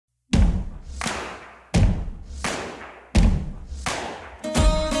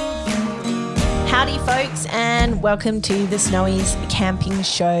Howdy, folks, and welcome to the Snowies Camping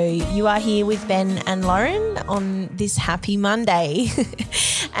Show. You are here with Ben and Lauren on this happy Monday.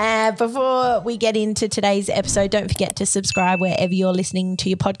 Before we get into today's episode, don't forget to subscribe wherever you're listening to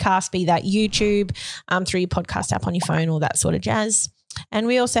your podcast, be that YouTube, through your podcast app on your phone, all that sort of jazz. And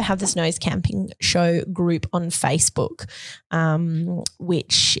we also have the Snowies Camping Show group on Facebook,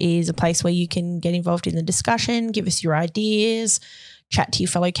 which is a place where you can get involved in the discussion, give us your ideas, chat to your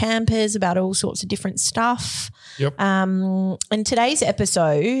fellow campers about all sorts of different stuff. Yep. In today's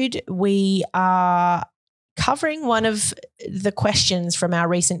episode, we are covering one of the questions from our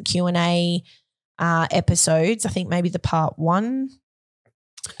recent Q&A episodes. I think maybe the part 1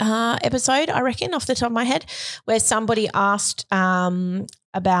 episode, I reckon, off the top of my head, where somebody asked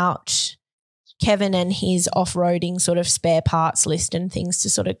about Kevin and his off-roading sort of spare parts list and things to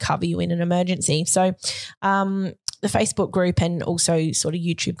sort of cover you in an emergency. So the Facebook group and also sort of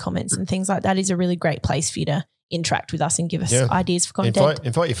YouTube comments and things like that is a really great place for you to interact with us and give us ideas for content.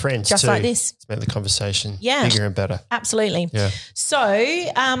 Invite your friends just too. like this. Let's make the conversation bigger and better. Absolutely. Yeah. So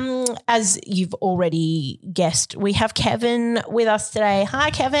as you've already guessed, we have Kevin with us today. Hi,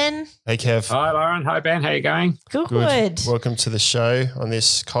 Kevin. Hey, Kev. Hi, Lauren. Hi, Ben. How you going? Good. Welcome to the show on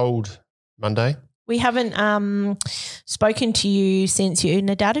this cold Monday. We haven't spoken to you since your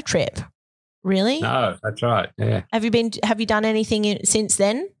Nadada trip. Really? No, that's right. Yeah. Have you done anything since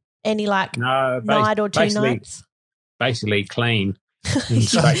then? Any night or two nights? Basically clean and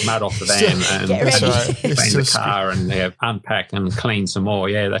scrape mud off the van and Get ready. clean the car and unpack and clean some more.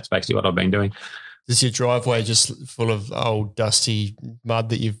 Yeah, that's basically what I've been doing. Is your driveway just full of old dusty mud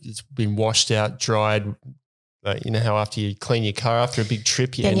that it's been washed out, dried? You know how after you clean your car after a big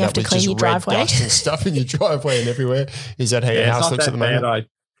trip, you end up with just red dust and stuff in your driveway and everywhere. Is that how your house looks at the moment?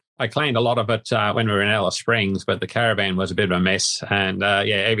 I cleaned a lot of it when we were in Alice Springs, but the Caravan was a bit of a mess. And,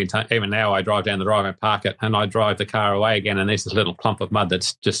 even now I drive down the drive and park it and I drive the car away again and there's this little clump of mud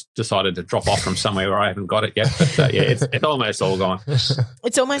that's just decided to drop off from somewhere where I haven't got it yet. But, it's almost all gone.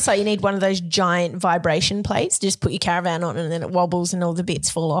 It's almost like you need one of those giant vibration plates. Just put your Caravan on and then it wobbles and all the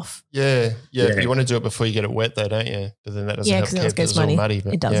bits fall off. Yeah. You want to do it before you get it wet though, don't you? But then that doesn't help because it gets muddy.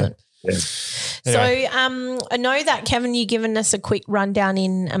 But it doesn't. Yeah. So Anyway. I know that, Kevin, you've given us a quick rundown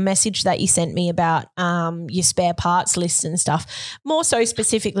in a message that you sent me about your spare parts lists and stuff, more so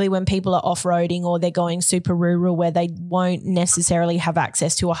specifically when people are off-roading or they're going super rural where they won't necessarily have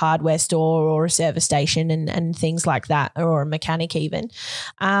access to a hardware store or a service station and things like that, or a mechanic even.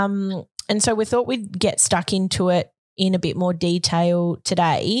 And so we thought we'd get stuck into it in a bit more detail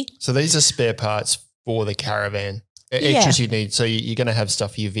today. So these are spare parts for the Caravan. Extras you need. So you're going to have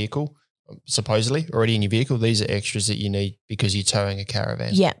stuff for your vehicle, supposedly already in your vehicle. These are extras that you need because you're towing a Caravan.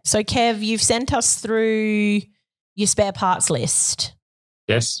 Yeah. So Kev, you've sent us through your spare parts list.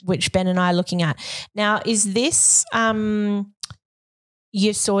 Yes. Which Ben and I are looking at. Now, is this your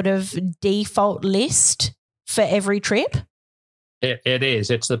sort of default list for every trip? It is.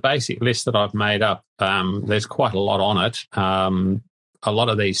 It's the basic list that I've made up. There's quite a lot on it. A lot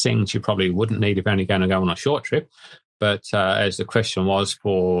of these things you probably wouldn't need if you're only going to go on a short trip. But as the question was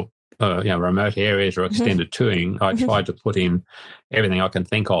for remote areas or extended touring, I tried to put in everything I can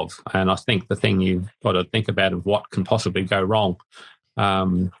think of. And I think the thing you've got to think about is what can possibly go wrong.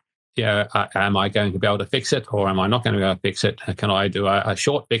 Am I going to be able to fix it or am I not going to be able to fix it? Can I do a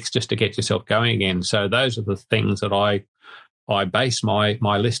short fix just to get yourself going again? So those are the things that I base my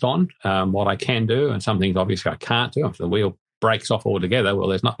list on, what I can do, and some things obviously I can't do. If the wheel breaks off altogether, well,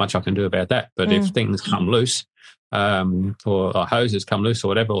 there's not much I can do about that. But if things come loose, or hoses come loose or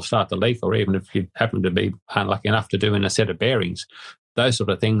whatever, or start to leak, or even if you happen to be unlucky enough to do in a set of bearings, those sort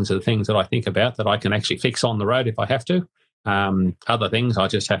of things are the things that I think about that I can actually fix on the road if I have to. Other things, I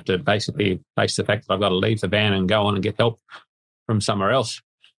just have to basically face the fact that I've got to leave the van and go on and get help from somewhere else.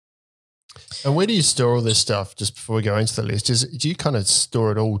 And where do you store all this stuff, just before we go into the list? Do you kind of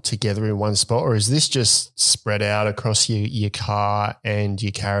store it all together in one spot, or is this just spread out across your car and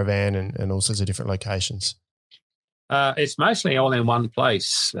your Caravan and all sorts of different locations? It's mostly all in one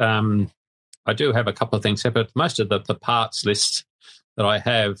place. I do have a couple of things separate. Most of the parts lists that I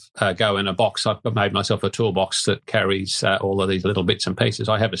have go in a box. I've made myself a toolbox that carries all of these little bits and pieces.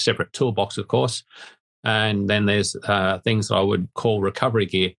 I have a separate toolbox, of course, and then there's things that I would call recovery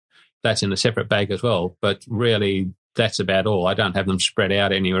gear. That's in a separate bag as well. But really, that's about all. I don't have them spread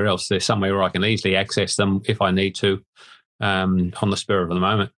out anywhere else. There's somewhere where I can easily access them if I need to on the spur of the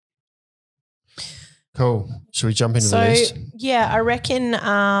moment. Cool. Should we jump into the list? Yeah, I reckon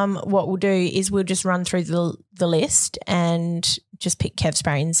what we'll do is we'll just run through the list and just pick Kev's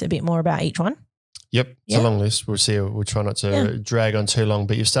brains a bit more about each one. Yep, it's a long list. We'll see. We'll try not to drag on too long.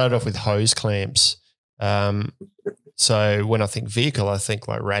 But you've started off with hose clamps. So when I think vehicle, I think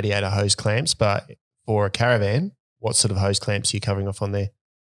like radiator hose clamps. But for a caravan, what sort of hose clamps are you covering off on there?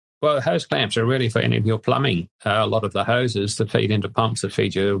 Well, hose clamps are really for any of your plumbing. A lot of the hoses that feed into pumps that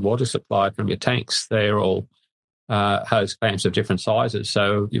feed your water supply from your tanks, they're all hose clamps of different sizes.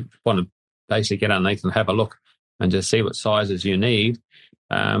 So you want to basically get underneath and have a look and just see what sizes you need.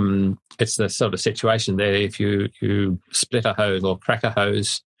 It's the sort of situation there. If you split a hose or crack a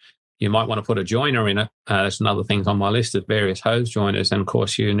hose, you might want to put a joiner in it. That's another thing on my list of various hose joiners. And, of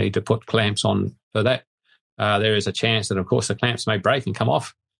course, you need to put clamps on for that. There is a chance that, of course, the clamps may break and come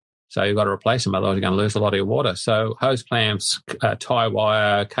off. So you've got to replace them, otherwise you're going to lose a lot of your water. So hose clamps, tie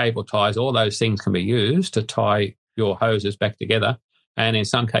wire, cable ties, all those things can be used to tie your hoses back together. And in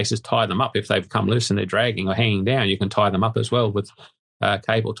some cases, tie them up. If they've come loose and they're dragging or hanging down, you can tie them up as well with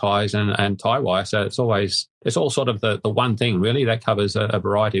cable ties and tie wire. So it's all sort of the one thing really that covers a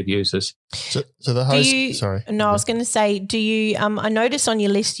variety of uses. So the hose, No, I was going to say, do you, I notice on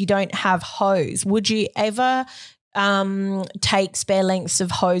your list you don't have hose. Would you ever take spare lengths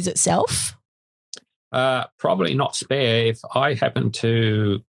of hose itself? Probably not spare. If I happen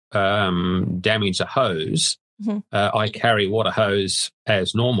to damage a hose, I carry water hose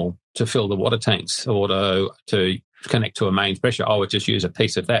as normal to fill the water tanks or to connect to a mains pressure. I would just use a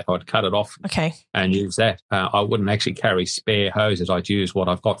piece of that. I'd cut it off and use that. I wouldn't actually carry spare hoses. I'd use what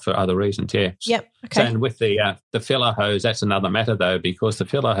I've got for other reasons, Yep. Okay. So, and with the filler hose, that's another matter though, because the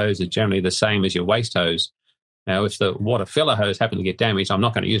filler hose is generally the same as your waste hose. Now, if the water filler hose happen to get damaged, I'm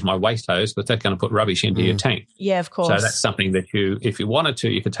not going to use my waste hose, but that's going to put rubbish into your tank. Yeah, of course. So that's something that if you wanted to,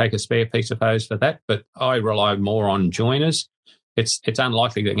 you could take a spare piece of hose for that. But I rely more on joiners. It's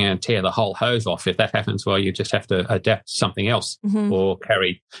unlikely that you're going to tear the whole hose off. If that happens, well, you just have to adapt something else or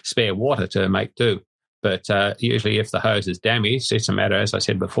carry spare water to make do. But usually if the hose is damaged, it's a matter, as I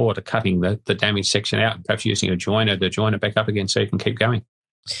said before, to cutting the damaged section out and perhaps using a joiner to join it back up again so you can keep going.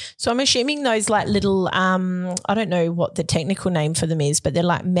 So I'm assuming those like little, I don't know what the technical name for them is, but they're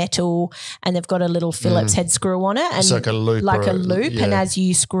like metal and they've got a little Phillips head screw on it. And it's like a loop. And as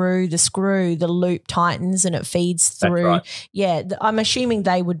you screw, the loop tightens and it feeds through. Right. Yeah, I'm assuming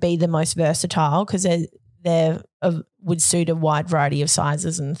they would be the most versatile because they would suit a wide variety of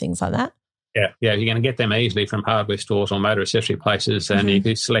sizes and things like that. Yeah, you're going to get them easily from hardware stores or motor accessory places, and you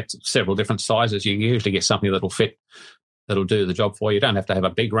can select several different sizes. You usually get something that'll fit. That'll do the job for you. You don't have to have a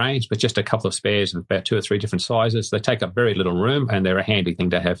big range, but just a couple of spares of about 2 or 3 different sizes. They take up very little room and they're a handy thing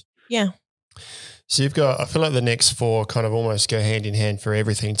to have. Yeah. So you've got, I feel like the next 4 kind of almost go hand in hand for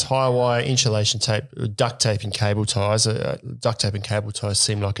everything. Tie wire, insulation tape, duct tape and cable ties. Duct tape and cable ties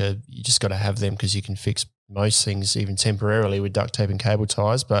seem like you just got to have them because you can fix most things even temporarily with duct tape and cable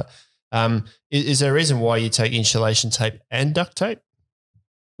ties. But is there a reason why you take insulation tape and duct tape?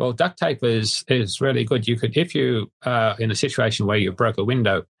 Well, duct tape is really good. You could, if you in a situation where you broke a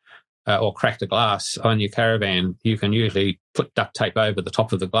window or cracked a glass on your caravan, you can usually put duct tape over the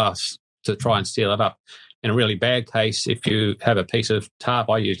top of the glass to try and seal it up. In a really bad case, if you have a piece of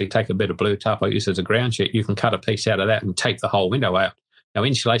tarp, I usually take a bit of blue tarp I use as a ground sheet. You can cut a piece out of that and tape the whole window out. Now,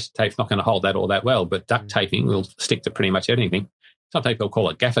 insulation tape's not going to hold that all that well, but duct taping will stick to pretty much anything. Some people call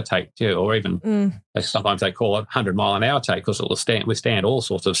it gaffer tape too, or even sometimes they call it 100-mile-an-hour tape because it will withstand all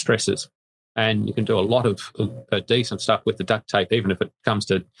sorts of stresses. And you can do a lot of decent stuff with the duct tape, even if it comes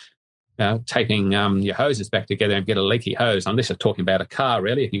to taping your hoses back together and get a leaky hose. And this is talking about a car,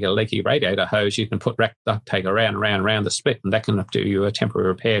 really. If you get a leaky radiator hose, you can put duct tape around the split, and that can do you a temporary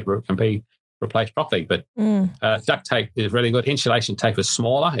repair where it can be replaced properly. But duct tape is really good. Insulation tape is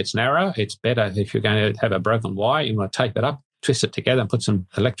smaller. It's narrow. It's better if you're going to have a broken wire. You want to tape it up, twist it together and put some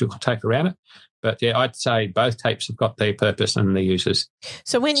electrical tape around it. But, yeah, I'd say both tapes have got their purpose and their uses.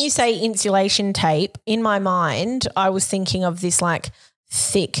 So when you say insulation tape, in my mind, I was thinking of this like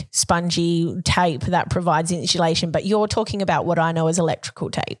thick, spongy tape that provides insulation, but you're talking about what I know as electrical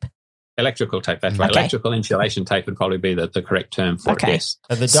tape. Electrical tape, that's right. Okay. Electrical insulation tape would probably be the correct term for it, yes.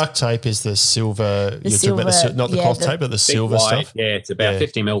 And the duct tape is the silver, not the cloth tape, but the silver wide, stuff. Yeah, it's about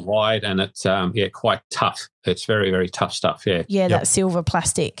 50 mil wide and it's quite tough. It's very, very tough stuff, yeah. Yeah, that silver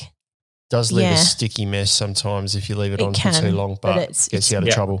plastic. Does leave a sticky mess sometimes if you leave it on for too long, but it gets you out of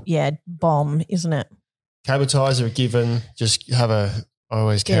trouble. Yeah, bomb, isn't it? Cable ties are a given. Just I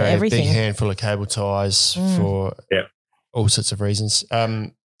always carry a big handful of cable ties for all sorts of reasons.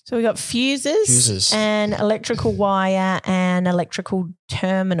 So we got fuses and electrical wire and electrical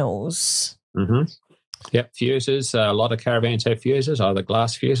terminals. Mm-hmm. Yep, fuses. A lot of caravans have fuses, either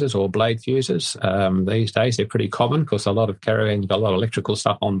glass fuses or blade fuses. These days, they're pretty common because a lot of caravans got a lot of electrical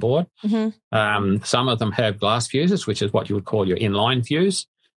stuff on board. Mm-hmm. Some of them have glass fuses, which is what you would call your inline fuse.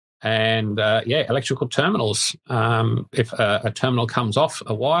 And, electrical terminals. If a terminal comes off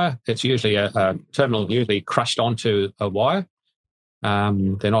a wire, it's usually a terminal usually crushed onto a wire.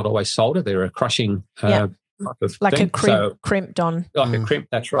 They're not always soldered. They're a crushing type of like thing. Crimped on. Like a crimp,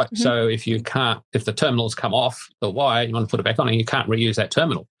 that's right. Mm-hmm. So if the terminals come off the wire, you want to put it back on and you can't reuse that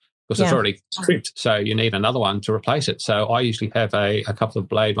terminal because it's already crimped. So you need another one to replace it. So I usually have a couple of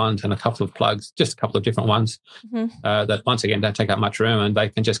blade ones and a couple of plugs, just a couple of different ones that, once again, don't take up much room and they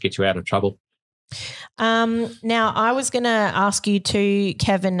can just get you out of trouble. Now, I was going to ask you too,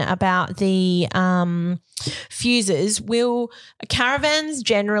 Kevin, about the fuses. Will caravans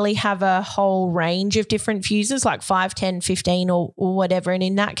generally have a whole range of different fuses, like 5, 10, 15 or whatever? And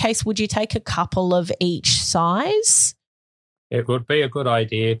in that case, would you take a couple of each size? It would be a good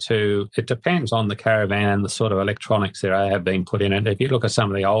idea it depends on the caravan and the sort of electronics that have been put in it. If you look at some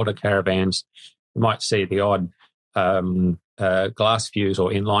of the older caravans, you might see the odd glass fuse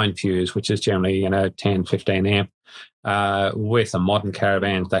or inline fuse, which is generally 10, 15 amp. With the modern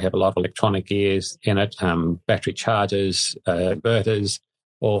caravans, they have a lot of electronic gears in it, battery chargers, inverters,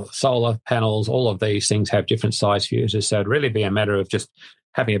 or solar panels. All of these things have different size fuses. So it'd really be a matter of just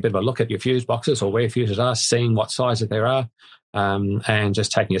having a bit of a look at your fuse boxes or where fuses are, seeing what sizes there are, and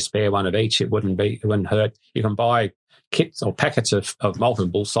just taking a spare one of each. It wouldn't hurt. You can buy kits or packets of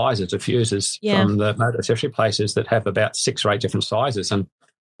multiple sizes of fuses from the motor accessory places that have about 6 or 8 different sizes. And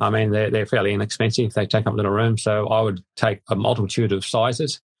I mean, they're fairly inexpensive. They take up a little room. So I would take a multitude of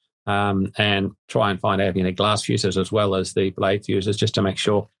sizes and try and find out glass fuses as well as the blade fuses, just to make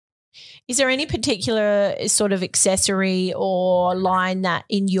sure. Is there any particular sort of accessory or line that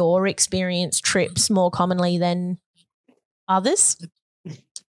in your experience trips more commonly than others?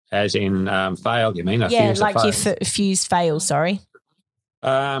 As in fail, you mean? Like your fuse fails, sorry.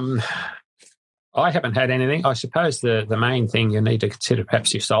 I haven't had anything. I suppose the main thing you need to consider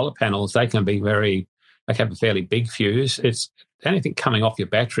perhaps your solar panels. They can be they have a fairly big fuse. It's anything coming off your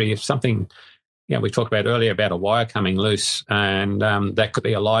battery. If something, we talked about earlier about a wire coming loose, and that could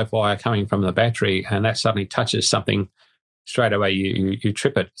be a live wire coming from the battery, and that suddenly touches something, straight away you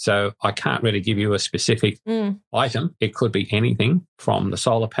trip it. So I can't really give you a specific item. It could be anything from the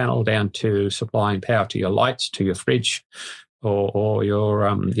solar panel down to supplying power to your lights, to your fridge, or your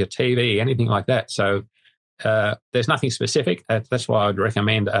TV, anything like that. So there's nothing specific. That's why I'd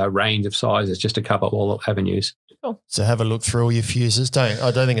recommend a range of sizes just to cover all avenues. Cool. So have a look through all your fuses. I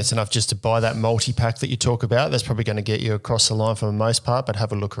don't think it's enough just to buy that multi-pack that you talk about. That's probably going to get you across the line for the most part, but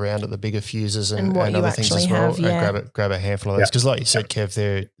have a look around at the bigger fuses and other things as well. And grab a handful of those. Because like you said, Kev,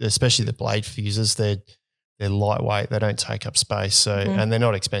 they're, especially the blade fuses, they're lightweight. They don't take up space. So and they're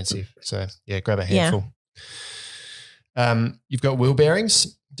not expensive. So grab a handful. You've got wheel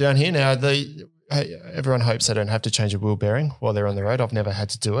bearings down here. Now everyone hopes they don't have to change a wheel bearing while they're on the road. I've never had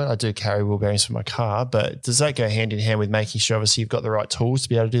to do it. I do carry wheel bearings for my car, but does that go hand in hand with making sure obviously you've got the right tools to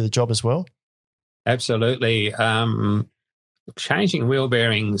be able to do the job as well? Absolutely. Changing wheel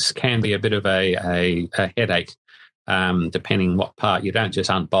bearings can be a bit of a headache, depending what part. You don't just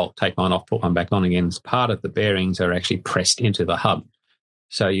unbolt, take one off, put one back on again. Part of the bearings are actually pressed into the hub.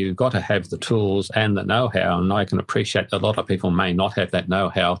 So you've got to have the tools and the know-how, and I can appreciate that a lot of people may not have that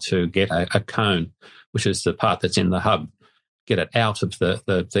know-how to get a cone, which is the part that's in the hub, get it out of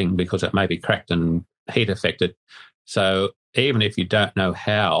the thing because it may be cracked and heat affected. So even if you don't know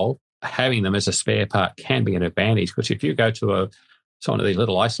how, having them as a spare part can be an advantage, because if you go to some of these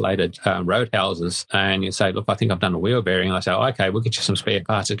little isolated road houses and you say, look, I think I've done a wheel bearing, and I say, okay, we'll get you some spare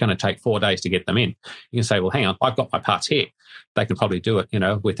parts. It's going to take 4 days to get them in. You can say, well, hang on, I've got my parts here. They can probably do it,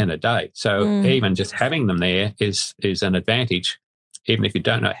 within a day. So even just having them there is an advantage, even if you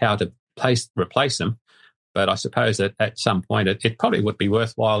don't know how to replace them. But I suppose that at some point it probably would be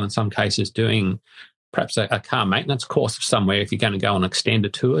worthwhile in some cases doing perhaps a car maintenance course somewhere if you're going to go on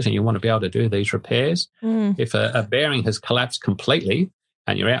extended tours and you want to be able to do these repairs. If a bearing has collapsed completely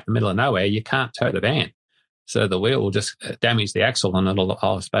and you're out in the middle of nowhere, you can't tow the van. So the wheel will just damage the axle and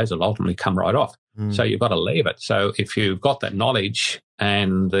I suppose it'll ultimately come right off. So you've got to leave it. So if you've got that knowledge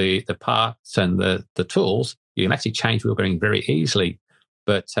and the parts and the tools, you can actually change wheel bearing very easily.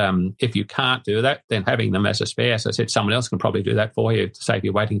 But if you can't do that, then having them as a spare, as I said, someone else can probably do that for you to save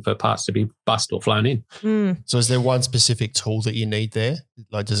you waiting for parts to be bust or flown in. So is there one specific tool that you need there?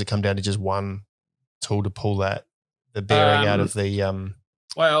 Like, does it come down to just one tool to pull the bearing out of the...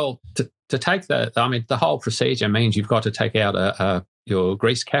 Well, to take the whole procedure means you've got to take out a your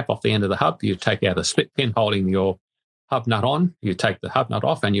grease cap off the end of the hub. You take out a split pin holding your hub nut on. You take the hub nut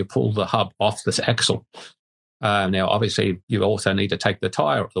off and you pull the hub off this axle. Now, obviously, you also need to take the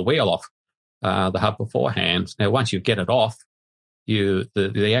tyre or the wheel off the hub beforehand. Now, once you get it off,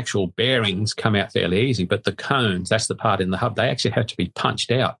 the actual bearings come out fairly easy, but the cones, that's the part in the hub, they actually have to be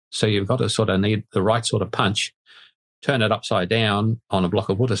punched out. So you've got to sort of need the right sort of punch, turn it upside down on a block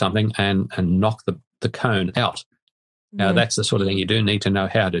of wood or something and knock the cone out. Now, that's the sort of thing you do need to know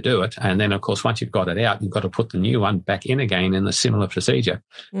how to do it. And then, of course, once you've got it out, you've got to put the new one back in again in the similar procedure.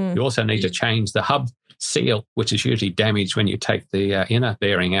 You also need to change the hub seal, which is usually damaged when you take the inner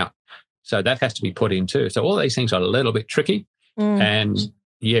bearing out. So that has to be put in too. So all these things are a little bit tricky. And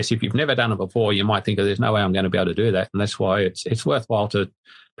yes, if you've never done it before, you might think, oh, there's no way I'm going to be able to do that. And that's why it's worthwhile to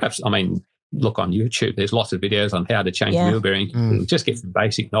perhaps, look on YouTube. There's lots of videos on how to change wheel bearings. Just get some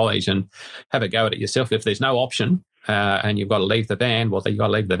basic knowledge and have a go at it yourself. If there's no option and you've got to leave the van, well, then you've got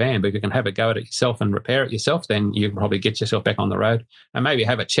to leave the van. But if you can have a go at it yourself and repair it yourself, then you can probably get yourself back on the road and maybe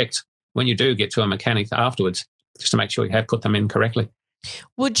have it checked when you do get to a mechanic afterwards, just to make sure you have put them in correctly.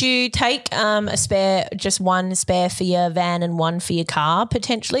 Would you take a spare, just one spare for your van and one for your car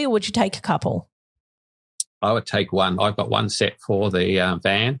potentially, or would you take a couple? I would take one. I've got one set for the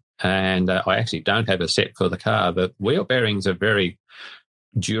van, and I actually don't have a set for the car. The wheel bearings are very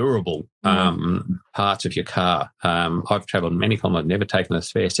durable parts of your car. I've travelled many times. I've never taken a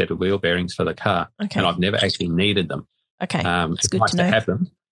spare set of wheel bearings for the car, and I've never actually needed them. Okay, it's good nice to have them.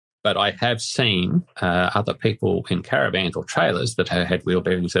 But I have seen other people in caravans or trailers that have had wheel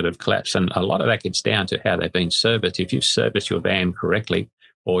bearings that have collapsed, and a lot of that gets down to how they've been serviced. If you've serviced your van correctly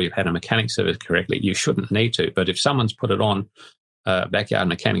or you've had a mechanic service correctly, you shouldn't need to. But if someone's put it on a backyard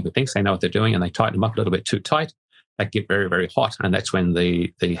mechanic who thinks they know what they're doing and they tighten them up a little bit too tight, they get very, very hot, and that's when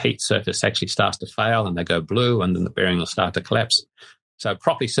the heat surface actually starts to fail and they go blue, and then the bearing will start to collapse. So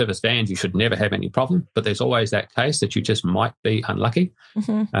properly serviced vans, you should never have any problem, but there's always that case that you just might be unlucky.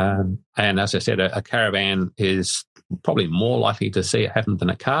 And as I said, a caravan is probably more likely to see it happen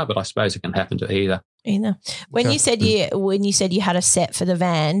than a car, but I suppose it can happen to either. When you said you had a set for the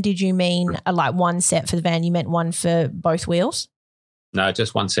van, did you mean like one set for the van? You meant one for both wheels? No,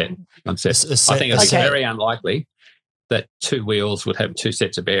 just one set. One set. I think it's very unlikely that two wheels would have two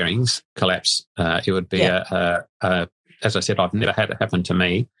sets of bearings collapse. It would be as I said, I've never had it happen to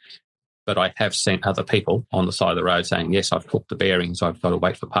me, but I have seen other people on the side of the road saying, yes, I've hooked the bearings, I've got to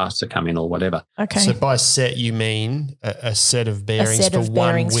wait for parts to come in or whatever. Okay. So by set, you mean a set of bearings, for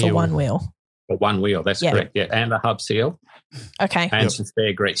one wheel. For one wheel, that's correct, yeah. And a hub seal. Okay. And some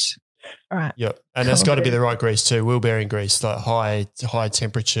spare grease. All right. Yep. And it's got to be the right grease too, wheel bearing grease, like high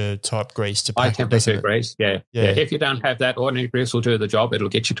temperature type grease to pack. High temperature grease, yeah. If you don't have that, ordinary grease will do the job. It'll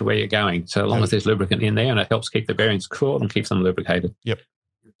get you to where you're going. So long as there's lubricant in there, and it helps keep the bearings cool and keeps them lubricated. Yep.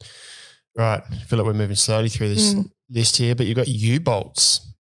 Right. I feel like we're moving slowly through this list here, but you've got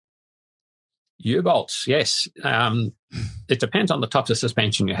U-bolts. U-bolts, yes. It depends on the types of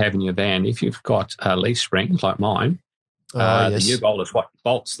suspension you have in your van. If you've got leaf springs like mine, the U-bolt is what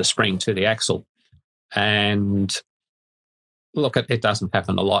bolts the spring to the axle. And look, it doesn't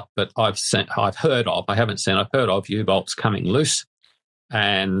happen a lot, but I've heard of U-bolts coming loose,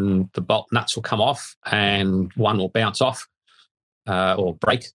 and the bolt nuts will come off and one will bounce off or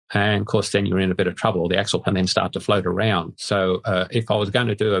break. And of course, then you're in a bit of trouble. The axle can then start to float around. So if I was going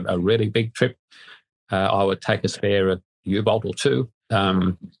to do a really big trip, I would take a spare U-bolt or two.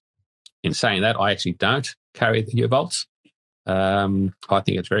 In saying that, I actually don't carry the U-bolts. I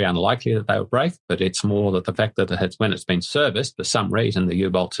think it's very unlikely that they will break, but it's more that the fact that when it's been serviced, for some reason the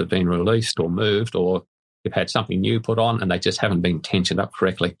U-bolts have been released or moved, or you've had something new put on and they just haven't been tensioned up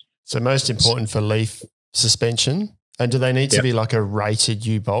correctly. So most important for leaf suspension. And do they need to be like a rated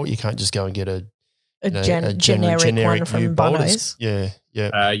U-bolt? You can't just go and get a generic one from Bono's.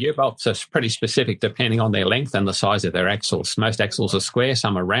 U-bolts are pretty specific depending on their length and the size of their axles. Most axles are square,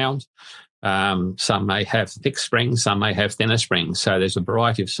 some are round. Some may have thick springs, some may have thinner springs. So there's a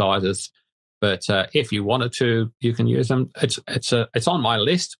variety of sizes. But if you wanted to, you can use them. It's on my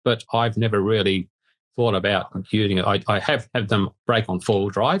list, but I've never really thought about using it. I have had them break on four-wheel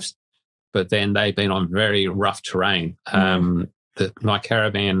drives, but then they've been on very rough terrain. My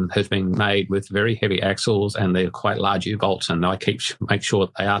Caravan has been made with very heavy axles, and they're quite large U-bolts, and I make sure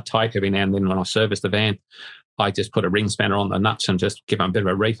they are tight every now and then when I service the van. I just put a ring spanner on the nuts and just give them a bit of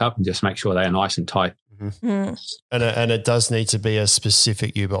a reef up and just make sure they are nice and tight. And it does need to be a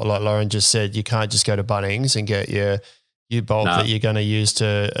specific U-bolt. Like Lauren just said, you can't just go to Bunnings and get your U-bolt that you're going to use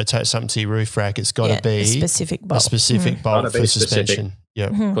to attach something to your roof rack. It's got to be a specific bolt, bolt for suspension. Yeah.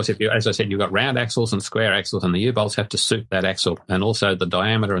 Of course, as I said, you've got round axles and square axles, and the U-bolts have to suit that axle, and also the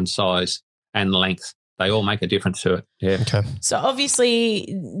diameter and size and length. They all make a difference to it. Yeah. Okay. So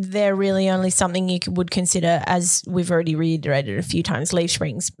obviously they're really only something you would consider, as we've already reiterated a few times, leaf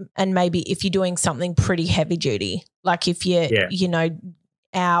springs. And maybe if you're doing something pretty heavy duty, like if you're,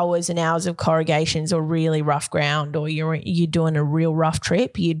 hours and hours of corrugations or really rough ground, or you're doing a real rough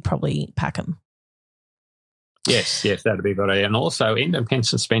trip, you'd probably pack them. Yes, that'd be a good idea. And also independent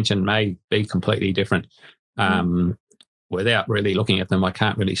suspension may be completely different. Without really looking at them, I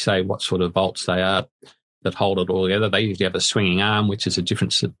can't really say what sort of bolts they are that hold it all together. They usually have a swinging arm, which is a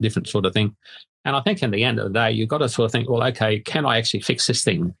different sort of thing. And I think in the end of the day, you've got to sort of think, well, okay, can I actually fix this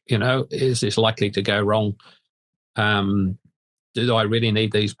thing? Is this likely to go wrong? Do I really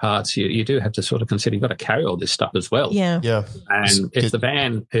need these parts? You do have to sort of consider you've got to carry all this stuff as well. Yeah. And if the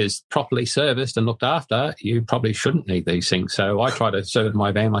van is properly serviced and looked after, you probably shouldn't need these things. So I try to service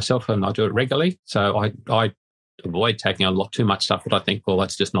my van myself, and I do it regularly. So I avoid taking a lot too much stuff that I think, well,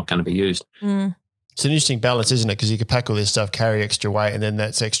 that's just not going to be used. It's an interesting balance, isn't it? Because you could pack all this stuff, carry extra weight, and then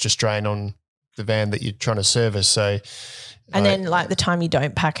that's extra strain on the van that you're trying to service. So, and then like the time you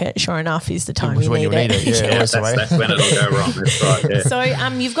don't pack it, sure enough, is the time you need it. Yeah, that's when it'll go wrong. That's right. Yeah. So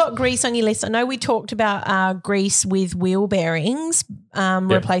you've got grease on your list. I know we talked about grease with wheel bearings,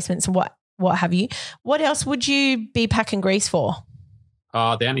 replacements and what have you. What else would you be packing grease for?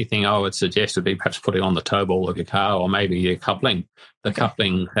 The only thing I would suggest would be perhaps putting on the toe ball of your car, or maybe your coupling. The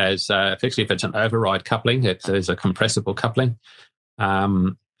coupling has, especially if it's an override coupling, there's a compressible coupling.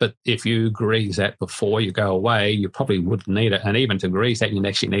 But if you grease that before you go away, you probably wouldn't need it. And even to grease that, you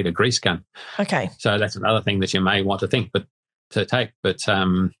actually need a grease gun. Okay. So that's another thing that you may want to think to take. But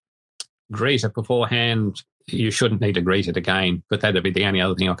grease it beforehand. You shouldn't need to grease it again, but that'd be the only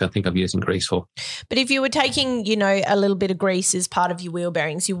other thing I can think of using grease for. But if you were taking, a little bit of grease as part of your wheel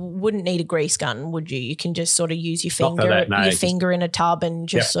bearings, you wouldn't need a grease gun, would you? You can just sort of use your finger in a tub and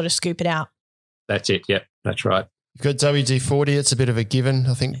just sort of scoop it out. That's it. Yep, that's right. You've got WD-40. It's a bit of a given.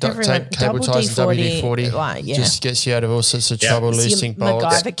 I think duct tape, cable ties, and WD-40 just gets you out of all sorts of trouble, loosening bolts.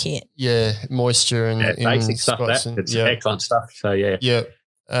 MacGyver kit. Yeah, moisture and basic stuff. It's excellent stuff. So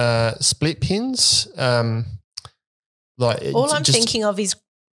split pins. All I'm thinking of is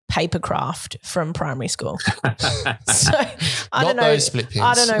papercraft from primary school. So I don't know. Those split pins.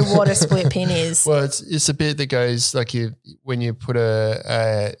 I don't know what a split pin is. Well, it's a bit that goes like when you put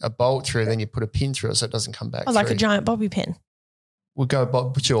a bolt through, then you put a pin through it so it doesn't come back. Like a giant bobby pin. We'll go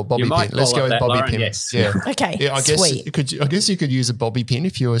bobby pin. Let's go with bobby Lauren, pin. Yes. Yeah. Okay. Yeah, I guess you could use a bobby pin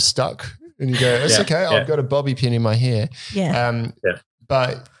if you were stuck and you go, it's okay. I've got a bobby pin in my hair. Yeah.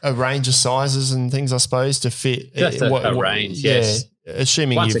 But a range of sizes and things, I suppose, to fit. Just a range, yes.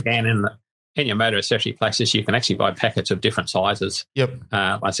 Assuming once again, in your motor accessory places, you can actually buy packets of different sizes. Yep.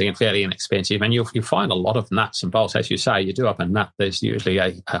 Once again, fairly inexpensive. And you'll find a lot of nuts and bolts. As you say, you do up a nut, there's usually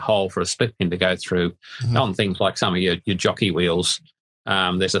a hole for a split pin to go through. Mm-hmm. On things like some of your jockey wheels,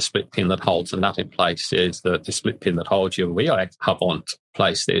 there's a split pin that holds the nut in place. There's the split pin that holds your wheel hub on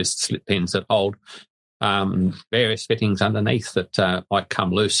place. There's split pins that hold various fittings underneath that might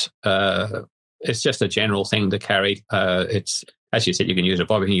come loose. It's just a general thing to carry. It's, as you said, you can use a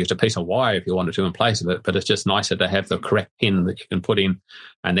bobby pin, use a piece of wire if you wanted to in place of it, but it's just nicer to have the correct pin that you can put in,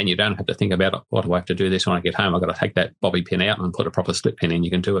 and then you don't have to think about, what do I have to do this when I get home? I've got to take that bobby pin out and put a proper split pin in.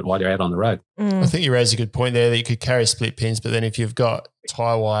 You can do it while you're out on the road. I think you raised a good point there that you could carry split pins, but then if you've got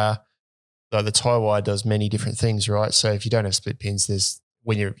tie wire, like the tie wire does many different things, right? So if you don't have split pins, there's,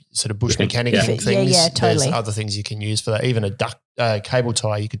 when you're sort of bush mechanic things, totally. There's other things you can use for that. Even a duct cable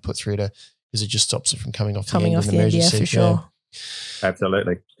tie you could put through because it just stops it from coming off the end of the emergency. For sure.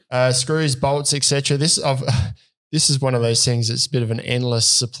 Absolutely. Screws, bolts, etc. This is one of those things that's a bit of an endless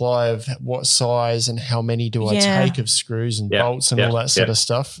supply of what size and how many do I take of screws and bolts and all that sort of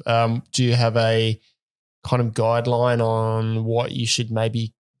stuff. Do you have a kind of guideline on what you should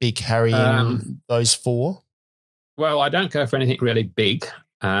maybe be carrying those for? Well, I don't go for anything really big,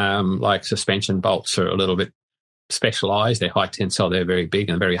 like suspension bolts are a little bit specialised. They're high tensile, they're very big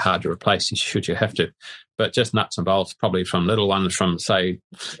and very hard to replace should you have to. But just nuts and bolts, probably from little ones from, say,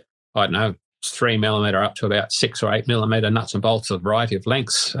 I don't know, 3 millimetre up to about 6 or 8 millimetre nuts and bolts of a variety of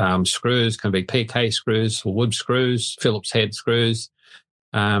lengths. Screws can be PK screws or wood screws, Phillips head screws,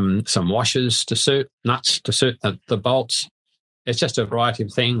 some washers to suit, nuts to suit the bolts. It's just a variety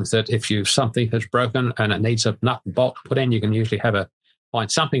of things that if something has broken and it needs a nut and bolt put in, you can usually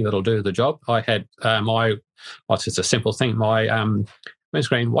find something that'll do the job. I had it's a simple thing. My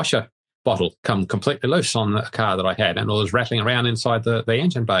windscreen washer bottle come completely loose on the car that I had, and it was rattling around inside the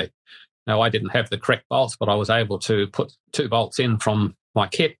engine bay. Now, I didn't have the correct bolts, but I was able to put 2 bolts in from my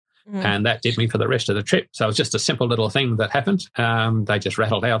kit, and that did me for the rest of the trip. So it was just a simple little thing that happened. They just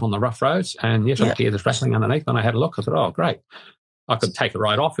rattled out on the rough roads, and yes, I could hear this rattling underneath. When I had a look, I thought, oh, great. I could take it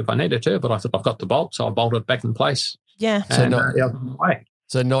right off if I needed to, but I thought I've got the bolt, so I bolted it back in place. Yeah.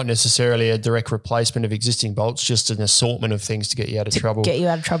 So not necessarily a direct replacement of existing bolts, just an assortment of things to get you out of trouble. Get you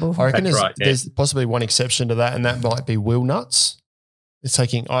out of trouble. I reckon there's possibly one exception to that, and that might be wheel nuts. It's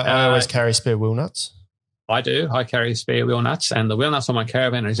taking. I always carry spare wheel nuts. I do. I carry spare wheel nuts, and the wheel nuts on my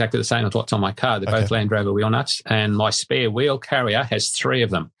Caravan are exactly the same as what's on my car. They're both Land Rover wheel nuts, and my spare wheel carrier has 3 of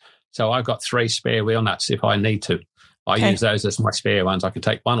them. So I've got 3 spare wheel nuts if I need to. I use those as my spare ones. I can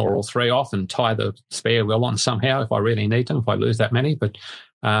take 1 or all 3 off and tie the spare wheel on somehow if I really need them, if I lose that many. But,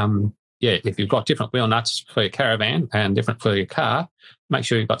 if you've got different wheel nuts for your Caravan and different for your car, make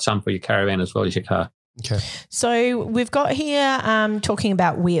sure you've got some for your Caravan as well as your car. Okay. So we've got here talking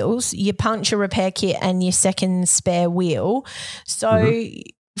about wheels, your puncture repair kit and your second spare wheel. So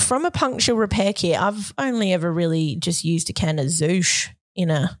from a puncture repair kit, I've only ever really just used a can of Zoosh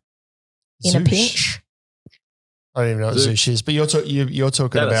in a pinch. I don't even know what Zoosh is, but you're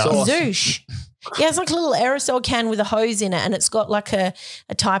talking about Zoosh. Yeah, it's like a little aerosol can with a hose in it, and it's got like a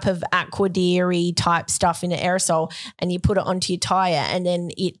type of aqua dairy type stuff in the aerosol, and you put it onto your tire, and then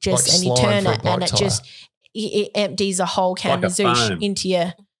it just like and you turn it, and tire. it empties a whole can of Zoosh into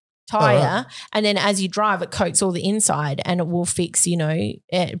your tire, and then as you drive, it coats all the inside, and it will fix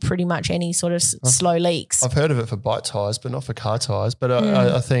pretty much any sort of slow leaks. I've heard of it for bike tires, but not for car tires. But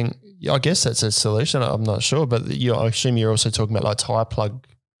I guess that's a solution. I'm not sure, but I assume you're also talking about like tire plug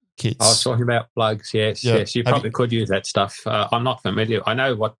kits. I was talking about plugs. Yes. You probably could use that stuff. I'm not familiar. I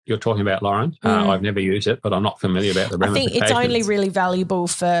know what you're talking about, Lauren. I've never used it, but I'm not familiar about the ramifications. I think it's only really valuable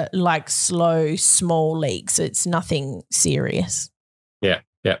for like slow, small leaks. It's nothing serious.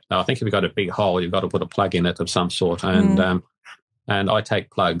 Yeah. No, I think if you've got a big hole, you've got to put a plug in it of some sort. And I take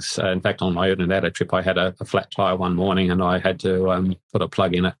plugs. In fact, on my Urnadata trip, I had a flat tire one morning, and I had to put a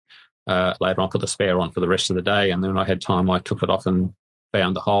plug in it. Later on, put the spare on for the rest of the day, and then when I had time, I took it off and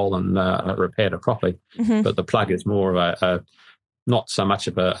found the hole and repaired it properly. But the plug is more of a not so much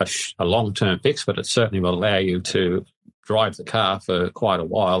of a long-term fix, but it certainly will allow you to drive the car for quite a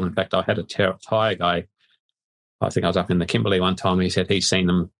while. In fact, I had a tyre guy. I think I was up in the Kimberley one time. He said he's seen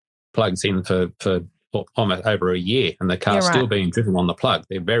them plugs in for almost over a year, and the car's still being driven on the plug.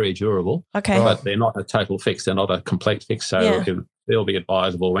 They're very durable, but they're not a total fix. They're not a complete fix. So it'll be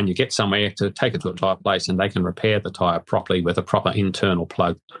advisable when you get somewhere to take it to a tyre place, and they can repair the tyre properly with a proper internal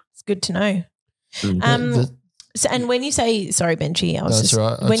plug. It's good to know. So, and when you say, sorry, Benji,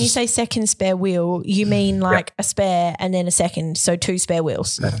 when you say second spare wheel, you mean like a spare and then a second, so 2 spare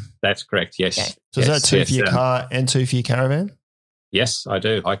wheels? That's correct, yes. Okay. So is that 2 for your car and 2 for your Caravan? Yes, I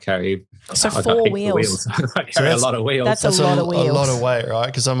do. I carry 4 wheels. I carry a lot of wheels. That's a lot of wheels. A lot of weight, right?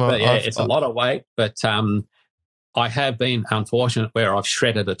 Because it's a lot of weight, but I have been unfortunate where I've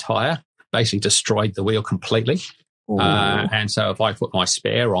shredded a tyre, basically destroyed the wheel completely. And so if I put my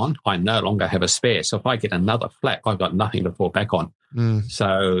spare on, I no longer have a spare. So if I get another flat, I've got nothing to fall back on.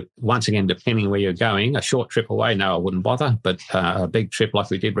 So once again, depending where you're going, a short trip away, no, I wouldn't bother. But a big trip like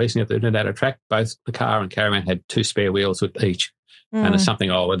we did recently at the Urnadata track, both the car and Caravan had 2 spare wheels with each. And it's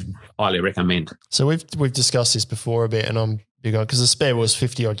something I would highly recommend. So we've discussed this before a bit, and I'm big on, because the spare was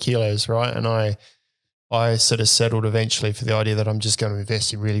 50 odd kilos, right? And I sort of settled eventually for the idea that I'm just going to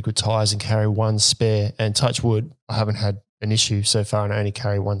invest in really good tyres and carry 1 spare. And touch wood, I haven't had an issue so far, and I only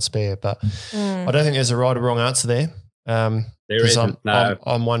carry 1 spare. But I don't think there's a right or wrong answer there. There isn't.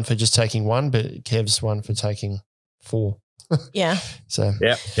 I'm one for just taking 1, but Kev's one for taking 4. Yeah. So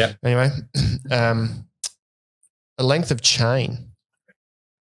yeah. Anyway, a length of chain.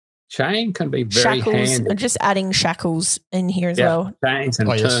 Chain can be very handy. I'm just adding shackles in here as well. Chains and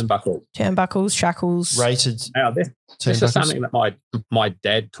turnbuckles. Turnbuckles, shackles. Rated. Now, this is something that my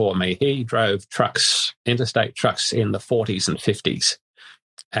dad taught me. He drove trucks, interstate trucks in the 40s and 50s.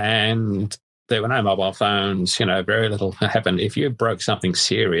 And there were no mobile phones, very little happened. If you broke something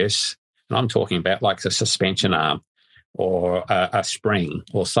serious, and I'm talking about like the suspension arm or a spring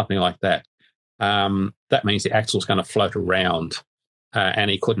or something like that, that means the axle's going to float around.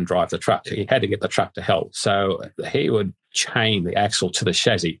 And he couldn't drive the truck. He had to get the truck to help. So he would chain the axle to the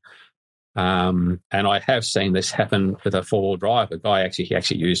chassis. And I have seen this happen with a 4-wheel drive. A guy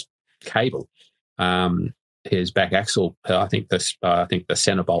actually used cable. His back axle, I think the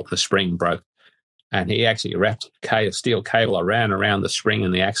center bolt, the spring broke. And he actually wrapped steel cable around the spring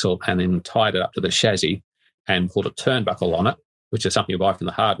and the axle, and then tied it up to the chassis and put a turnbuckle on it. which is something you buy from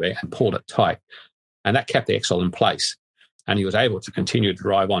the hardware, and pulled it tight. And that kept the axle in place. And he was able to continue to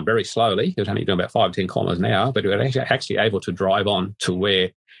drive on very slowly. He was only doing about 5 or 10 kilometres an hour, but he was actually able to drive on to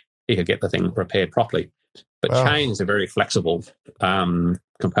where he could get the thing repaired properly. But chain is a very flexible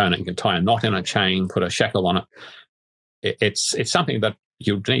component. You can tie a knot in a chain, put a shackle on it. It's something that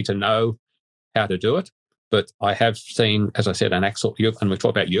you need to know how to do it. But I have seen, as I said, an axle, and we've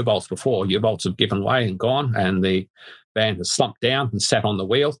talked about U-bolts before. U-bolts have given way and gone, and the van has slumped down and sat on the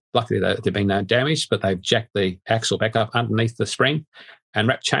wheel. Luckily, there've been no damage, but they've jacked the axle back up underneath the spring and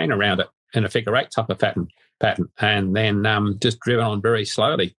wrapped chain around it in a figure 8 type of pattern, and then just driven on very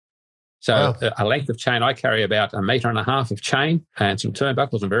slowly. So a length of chain, I carry about 1.5 meters of chain and some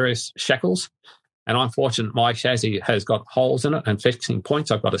turnbuckles and various shackles. And I'm fortunate my chassis has got holes in it and fixing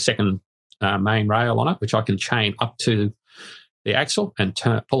points. I've got a second main rail on it, which I can chain up to the axle and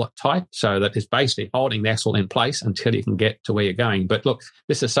pull it tight, so that it's basically holding the axle in place until you can get to where you're going. But look,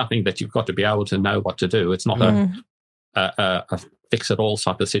 this is something that you've got to be able to know what to do. It's not a fix-it-all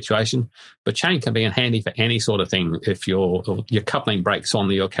type of situation. But chain can be handy for any sort of thing. If your coupling breaks on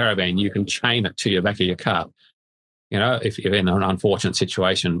your Caravan, you can chain it to your back of your car. You know, if you're in an unfortunate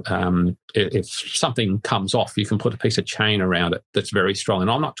situation, if something comes off, you can put a piece of chain around it that's very strong.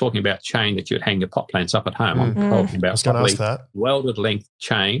 And I'm not talking about chain that you'd hang your pot plants up at home. I'm talking about welded length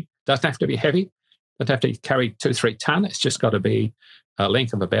chain. Doesn't have to be heavy. Doesn't have to carry 2-3 ton. It's just got to be a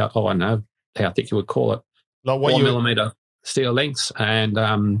length of about, I know how thick you would call it, like 4 millimeter steel lengths,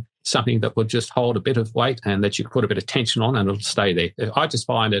 and something that would just hold a bit of weight and that you can put a bit of tension on and it'll stay there. I just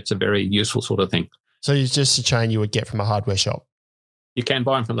find it's a very useful sort of thing. So it's just a chain you would get from a hardware shop? You can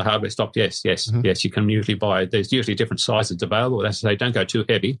buy them from the hardware shop, yes. Yes, you can usually buy. There's usually different sizes available. As I say, don't go too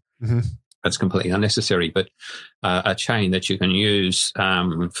heavy. That's completely unnecessary. But a chain that you can use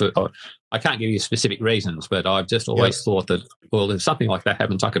for, I can't give you specific reasons, but I've just always thought that, well, if something like that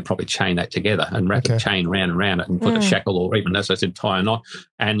happens, I could probably chain that together and wrap a chain around and around it and put a shackle, or even, as I said, tie a knot,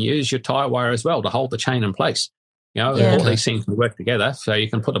 and use your tyre wire as well to hold the chain in place. You know, all these things can work together. So you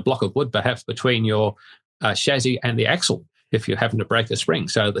can put a block of wood perhaps between your chassis and the axle if you're having to break a spring.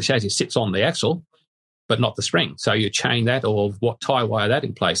 So the chassis sits on the axle, but not the spring. So you chain that or tie wire that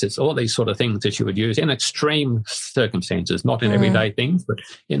in place. It's all these sort of things that you would use in extreme circumstances, not in everyday things, but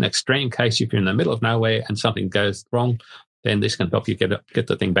in extreme case, if you're in the middle of nowhere and something goes wrong, then this can help you get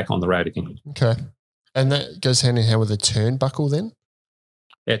the thing back on the road again. Okay. And that goes hand in hand with a turnbuckle then?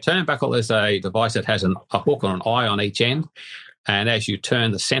 Yeah, turnbuckle is a device that has a hook or an eye on each end, and as you turn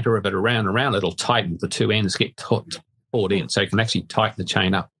the centre of it around and around, it'll tighten. The two ends get pulled in, so you can actually tighten the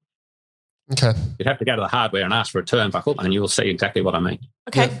chain up. Okay. You'd have to go to the hardware and ask for a turnbuckle, and you'll see exactly what I mean.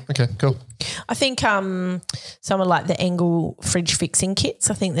 Okay. Yeah. Okay, cool. I think someone like the Engel fridge fixing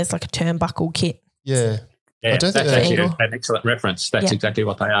kits, I think there's like a turnbuckle kit. Yeah. Yeah, that's actually an excellent reference. That's exactly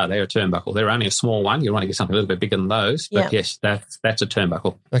what they are. They're a turnbuckle. They're only a small one. You want to get something a little bit bigger than those. But yes, that's a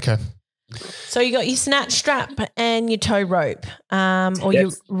turnbuckle. Okay. So you got your snatch strap and your tow rope, your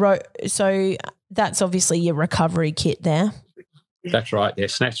rope. So that's obviously your recovery kit there. That's right. Yeah,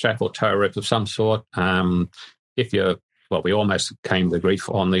 snatch strap or tow rope of some sort. We almost came to grief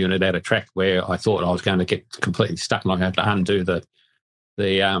on the unit out of track where I thought I was going to get completely stuck and I had to undo the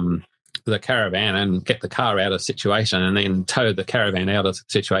Caravan and get the car out of the situation and then tow the Caravan out of the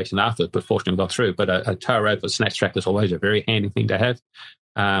situation after, but fortunately got through. But a tow rope or snatch strap is always a very handy thing to have.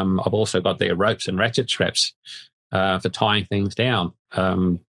 I've also got their ropes and ratchet straps for tying things down.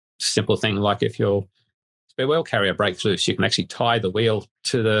 Simple thing like if your spare wheel carrier breaks loose, you can actually tie the wheel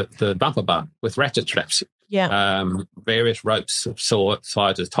to the bumper bar with ratchet straps. Yeah. Various ropes of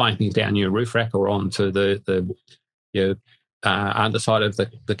sizes, tying things down your roof rack or onto your underside of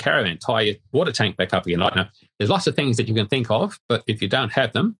the Caravan, tie your water tank back up again. Like, there's lots of things that you can think of, but if you don't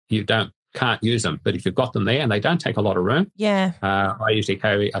have them, you can't use them. But if you've got them there and they don't take a lot of room, I usually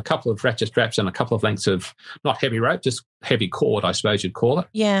carry a couple of ratchet straps and a couple of lengths of not heavy rope, just heavy cord, I suppose you'd call it.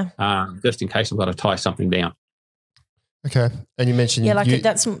 Yeah. Just in case I've got to tie something down. Okay. And you mentioned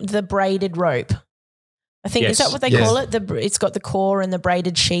that's the braided rope. I think, is that what they call it? It's got the core and the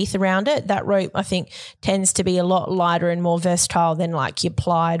braided sheath around it. That rope, I think, tends to be a lot lighter and more versatile than like your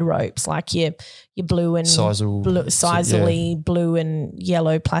plied ropes, like your blue and blue and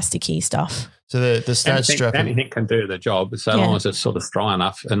yellow plasticky stuff. So the snatch strap, anything can do the job, so long as it's sort of dry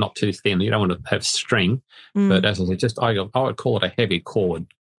enough and not too thin. You don't want to have string, but as I said, I would call it a heavy cord.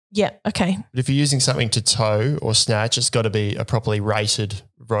 Yeah. Okay. But if you're using something to tow or snatch, it's got to be a properly rated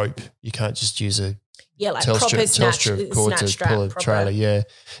rope. You can't just use a like proper snatch cord to pull a trailer, yeah.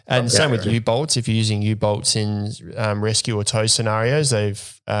 And same with U-bolts. If you're using U-bolts in rescue or tow scenarios,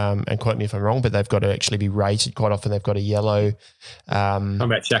 they've and quote me if I'm wrong, but they've got to actually be rated. Quite often, they've got a yellow. What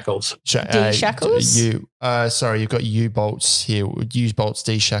about shackles? D-shackles? You've got U-bolts here. U-bolts,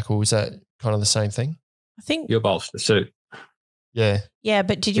 D-shackle. Is that kind of the same thing? I think U-bolts the suit. Yeah. Yeah,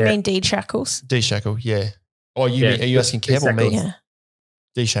 but did you mean D-shackles? D-shackle, yeah. Are you asking Kev or me? Yeah.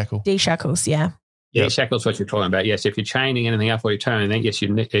 D-shackle. D-shackles, yeah. Yeah, shackles what you're talking about. Yes, if you're chaining anything up or you're towing anything, yes,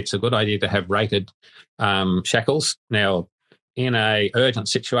 it's a good idea to have rated shackles. Now, in a urgent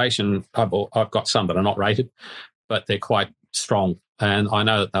situation, I've got some that are not rated, but they're quite strong, and I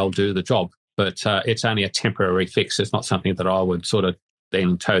know that they'll do the job. But it's only a temporary fix. It's not something that I would sort of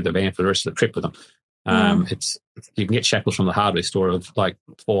then tow the van for the rest of the trip with them. You can get shackles from the hardware store of like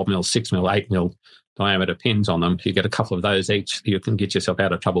 4 mil, 6 mil, 8 mil diameter pins on them. You get a couple of those each, you can get yourself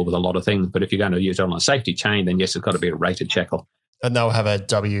out of trouble with a lot of things. But if you're going to use it on a safety chain, then yes, it's got to be a rated shackle. And they'll have a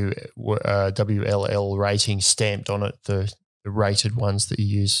WLL rating stamped on it, the rated ones that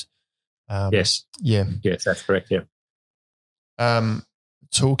you use. Yes, that's correct. Yeah.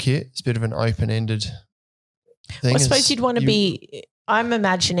 Toolkit, it's a bit of an open-ended thing. I suppose you'd want to be. I'm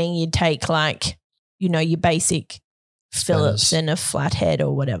imagining you'd take like, your basic Phillips and a flathead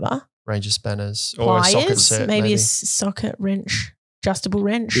or whatever. Range of spanners or pliers, a socket set, maybe a socket wrench, adjustable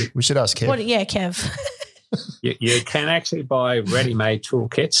wrench. We should ask Kev. Kev. you can actually buy ready-made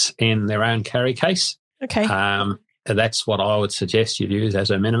toolkits in their own carry case. Okay. That's what I would suggest you use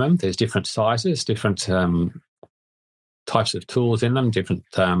as a minimum. There's different sizes, different types of tools in them, different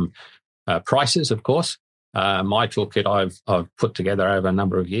prices, of course. My toolkit I've put together over a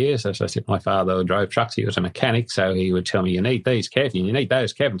number of years. As I said, my father drove trucks. He was a mechanic, so he would tell me, you need these, Kev, and you need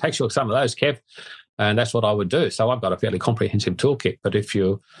those, Kev, and take sure some of those, Kev. And that's what I would do. So I've got a fairly comprehensive toolkit. But if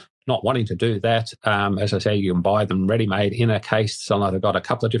you're not wanting to do that, as I say, you can buy them ready-made in a case. So I've got a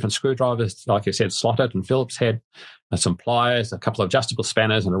couple of different screwdrivers, like you said, slotted and Phillips head, and some pliers, a couple of adjustable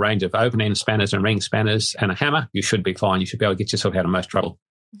spanners, and a range of open-end spanners and ring spanners, and a hammer. You should be fine. You should be able to get yourself out of most trouble.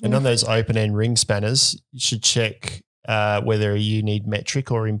 And on those open-end ring spanners, you should check whether you need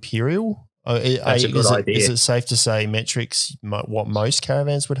metric or imperial. That's a good idea. Is it safe to say metric's what most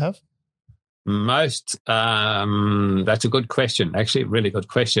caravans would have? Most, that's a good question. Actually, a really good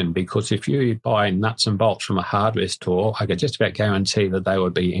question, because if you buy nuts and bolts from a hardware store, I could just about guarantee that they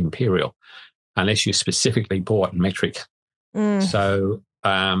would be imperial, unless you specifically bought metric. So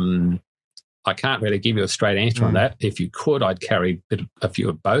I can't really give you a straight answer on that. If you could, I'd carry a few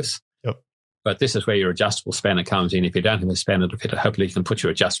of both. Yep. But this is where your adjustable spanner comes in. If you don't have a spanner to fit it, hopefully you can put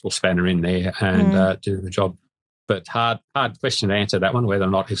your adjustable spanner in there and do the job. But hard question to answer that one, whether or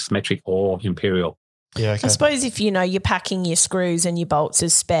not it's metric or imperial. Yeah, okay. I suppose if, you're packing your screws and your bolts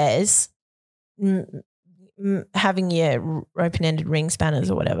as spares, having your open-ended ring spanners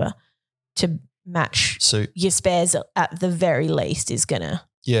or whatever to match your spares at the very least is going to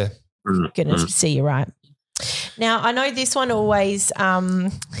see you right. Now, I know this one always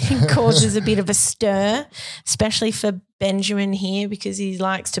causes a bit of a stir, especially for Benjamin here because he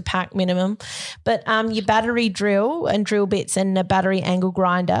likes to pack minimum. But your battery drill and drill bits and a battery angle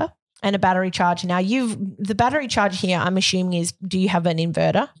grinder and a battery charger. Now, the battery charger here, I'm assuming is, do you have an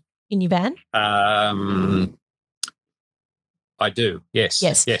inverter in your van? I do, yes.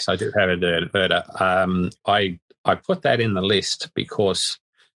 Yes, I do have an inverter. I put that in the list because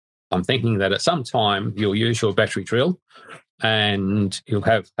I'm thinking that at some time you'll use your battery drill and you'll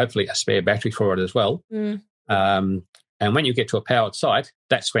have hopefully a spare battery for it as well. And when you get to a powered site,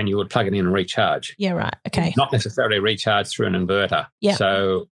 that's when you would plug it in and recharge. Yeah, right. Okay. Not necessarily recharge through an inverter. Yeah.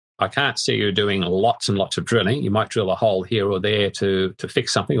 So I can't see you doing lots and lots of drilling. You might drill a hole here or there to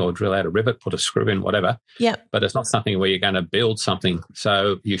fix something or drill out a rivet, put a screw in, whatever. Yeah. But it's not something where you're going to build something.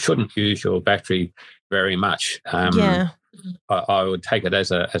 So you shouldn't use your battery very much. I would take it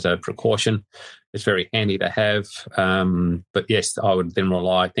as a precaution. It's very handy to have. But yes, I would then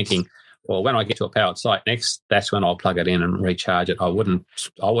rely thinking, well, when I get to a powered site next, that's when I'll plug it in and recharge it. I wouldn't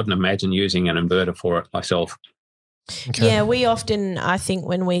imagine using an inverter for it myself. Okay. Yeah, we often, I think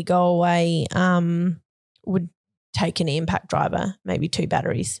when we go away, would take an impact driver, maybe 2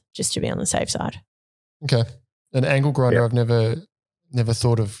 batteries, just to be on the safe side. Okay. An angle grinder, I've never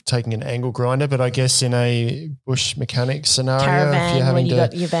thought of taking an angle grinder, but I guess in a bush mechanic scenario, Caravan, if you're having when you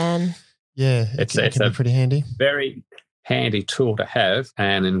got your van. Yeah, it can be pretty handy. Very handy tool to have.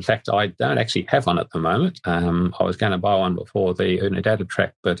 And in fact, I don't actually have one at the moment. I was going to buy one before the Unidata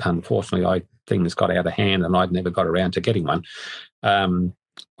track, but unfortunately things got out of hand and I'd never got around to getting one.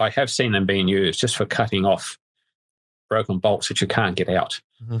 I have seen them being used just for cutting off broken bolts that you can't get out.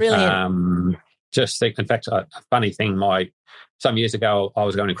 Brilliant. just think, in fact, a funny thing, some years ago, I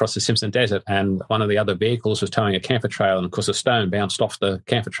was going across the Simpson Desert and one of the other vehicles was towing a camper trailer, and of course a stone bounced off the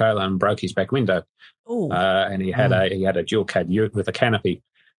camper trailer and broke his back window. And he had a dual cab ute with a canopy,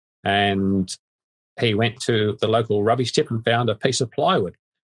 and he went to the local rubbish tip and found a piece of plywood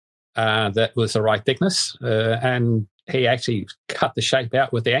that was the right thickness, and he actually cut the shape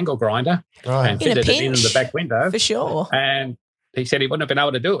out with the angle grinder and fitted it in the back window. For sure. And he said he wouldn't have been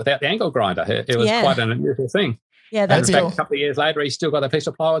able to do it without the angle grinder. It was quite an unusual thing. Yeah, that's cool. cool. A couple of years later, he's still got a piece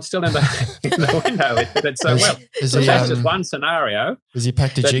of plywood still in the window. It fitted so well. So that's just one scenario. Has he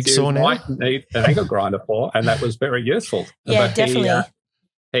packed a jigsaw now? You might need an angle grinder for, and that was very useful. Yeah, but definitely.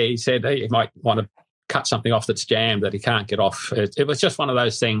 He said he might want to cut something off that's jammed that he can't get off. It was just one of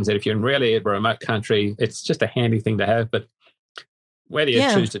those things that if you're in really a remote country, it's just a handy thing to have. But whether you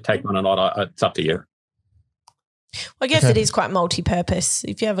choose to take one or not, it's up to you. Well, I guess it is quite multi-purpose.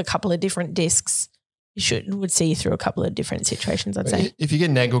 If you have a couple of different discs, would see you through a couple of different situations, I'd say. If you get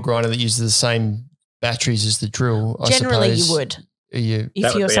an angle grinder that uses the same batteries as the drill, generally I suppose you would.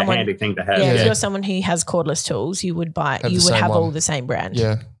 That would be a handy thing to have. Yeah, if you're someone who has cordless tools, you would have all the same brand.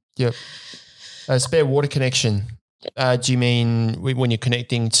 Yeah, yep. Spare water connection. Do you mean when you're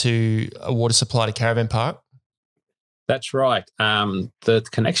connecting to a water supply to caravan park? That's right. The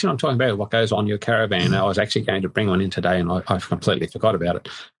connection I'm talking about, what goes on your caravan, I was actually going to bring one in today and I completely forgot about it.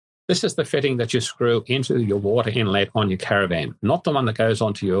 This is the fitting that you screw into your water inlet on your caravan, not the one that goes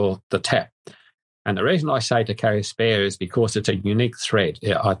onto the tap. And the reason I say to carry a spare is because it's a unique thread.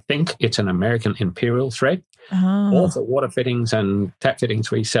 I think it's an American Imperial thread. Oh. All the water fittings and tap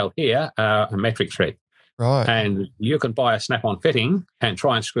fittings we sell here are a metric thread. Right. And you can buy a snap-on fitting and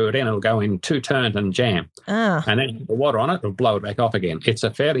try and screw it in. It'll go in 2 turns and jam. And then you put the water on it, it'll blow it back off again. It's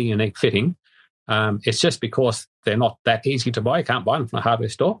a fairly unique fitting. It's just because they're not that easy to buy. You can't buy them from a hardware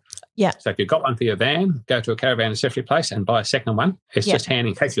store. Yeah. So if you've got one for your van, go to a caravan accessory place and buy a second one. It's just handy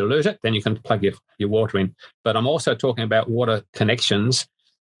in case you lose it. Then you can plug your water in. But I'm also talking about water connections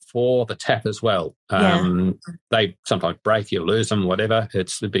for the tap as well. They sometimes break, you lose them, whatever.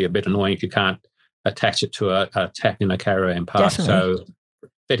 It'd be a bit annoying if you can't attach it to a tap in a caravan park. Definitely. So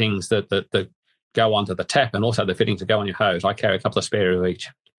fittings that go onto the tap and also the fittings that go on your hose. I carry a couple of spare of each.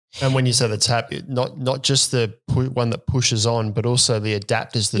 And when you say the tap, not just the one that pushes on, but also the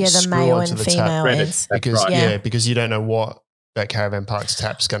adapters that screw onto the tap. Because you don't know what that caravan park's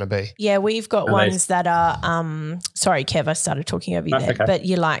tap's going to be. Yeah, we've got ones that are sorry, Kev, I started talking over you there. Okay. But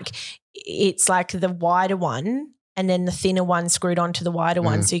it's like the wider one and then the thinner one screwed onto the wider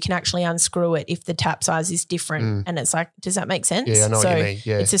one, so you can actually unscrew it if the tap size is different. And it's like, does that make sense? Yeah, I know what you mean.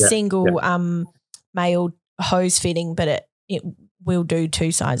 Yeah. It's a single male hose fitting, but it will do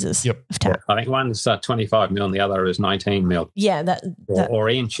 2 sizes of tap. I think one's 25 mil and the other is 19 mil. Yeah, or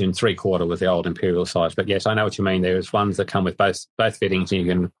inch and 3/4 with the old Imperial size. But yes, I know what you mean. There's ones that come with both fittings and you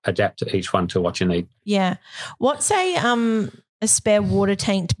can adapt each one to what you need. Yeah. What's a spare water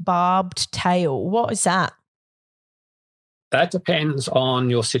tanked barbed tail? What is that? That depends on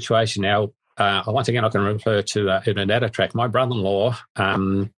your situation. Now, once again, I can refer to in an track. My brother-in-law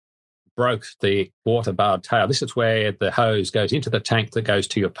broke the water barbed tail. This is where the hose goes into the tank that goes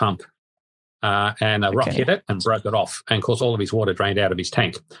to your pump. And a rock hit it and broke it off. And, of course, all of his water drained out of his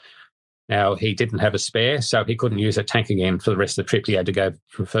tank. Now, he didn't have a spare, so he couldn't use that tank again for the rest of the trip. He had to go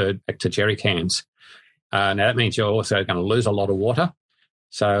referred back to jerry cans. Now, that means you're also going to lose a lot of water.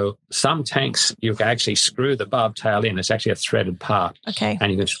 So some tanks, you can actually screw the barbed tail in. It's actually a threaded part. Okay. And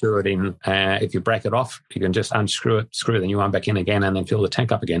you can screw it in. If you break it off, you can just unscrew it, screw the new one back in again, and then fill the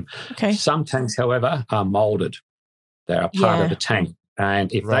tank up again. Okay. Some tanks, however, are moulded. They're a part of the tank.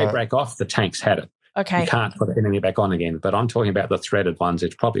 And if they break off, the tank's had it. Okay. You can't put it in and back on again. But I'm talking about the threaded ones.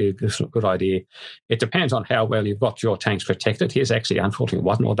 It's probably a good idea. It depends on how well you've got your tanks protected. His actually, unfortunately,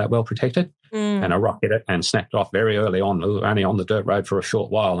 wasn't all that well protected. And a rock hit it and snapped off very early on, only on the dirt road for a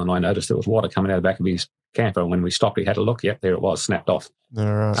short while. And I noticed there was water coming out of the back of his camper. When we stopped, he had a look. Yep, there it was, snapped off. All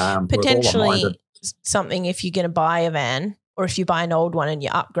right. Potentially something if you're going to buy a van or if you buy an old one and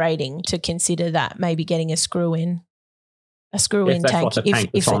you're upgrading to consider that maybe getting a screw-in tank. What the tank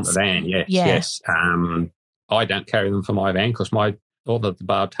is on the van, yes. I don't carry them for my van because all the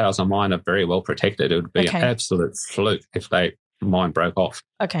barbed tails on mine are very well protected. It would be an absolute fluke if mine broke off.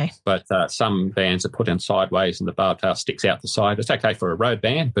 Okay. But some vans are put in sideways and the barbed tail sticks out the side. It's okay for a road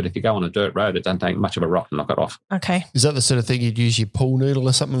van, but if you go on a dirt road, it doesn't take much of a rock to knock it off. Okay. Is that the sort of thing you'd use your pool noodle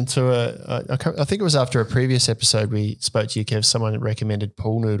or something to I think it was after a previous episode we spoke to you, Kev, someone recommended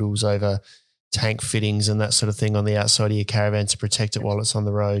pool noodles over tank fittings and that sort of thing on the outside of your caravan to protect it while it's on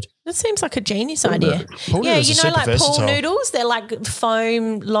the road. That seems like a genius idea. Pool yeah, you know, like versatile. pool noodles. They're like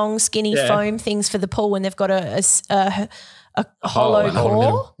foam, long, skinny foam things for the pool, and they've got a hollow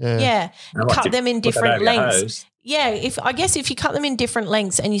core. Yeah. Cut them in different lengths. Yeah, if you cut them in different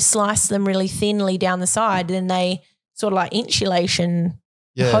lengths and you slice them really thinly down the side, then they sort of like insulation.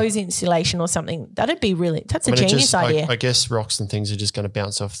 Hose insulation or something. That's a genius idea. I guess rocks and things are just going to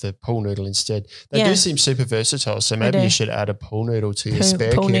bounce off the pool noodle instead. They do seem super versatile, so maybe you should add a pool noodle to your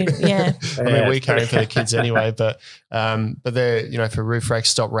spare kit. Yeah. I mean, we carry for the kids anyway, but they're, you know, for roof racks,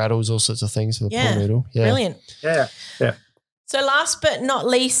 stop rattles, all sorts of things for the pool noodle. Yeah. Brilliant. Yeah. So last but not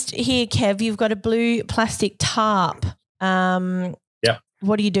least here, Kev, you've got a blue plastic tarp.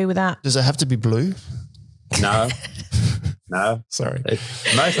 What do you do with that? Does it have to be blue? No. No. Sorry.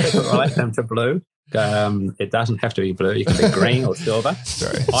 Most people relate them to blue. It doesn't have to be blue. You can be green or silver.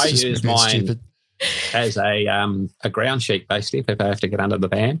 Sorry. I use mine as a ground sheet, basically, if I have to get under the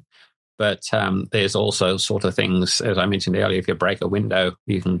van. But there's also sort of things, as I mentioned earlier, if you break a window,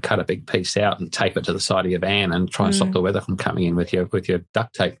 you can cut a big piece out and tape it to the side of your van and try and stop the weather from coming in with your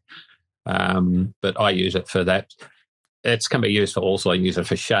duct tape. But I use it for that. It can be used for also, I use it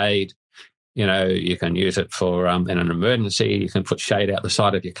for shade. You know, you can use it for in an emergency. You can put shade out the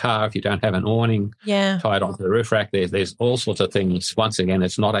side of your car if you don't have an awning. Yeah. Tie it onto the roof rack. There's all sorts of things. Once again,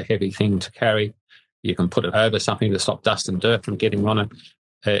 it's not a heavy thing to carry. You can put it over something to stop dust and dirt from getting on it.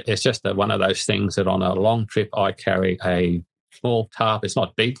 It's just one of those things that on a long trip I carry a small tarp. It's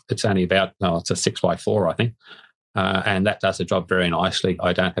not big. It's only about, it's a 6x4, I think. And that does the job very nicely.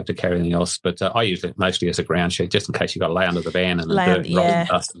 I don't have to carry anything else, but I use it mostly as a ground sheet, just in case you've got to lay under the van and dirt and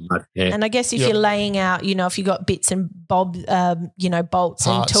dust and mud. Yeah. And I guess if you're laying out, you know, if you've got bits and bolts parts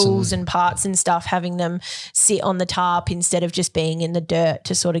and tools and parts and stuff, having them sit on the tarp instead of just being in the dirt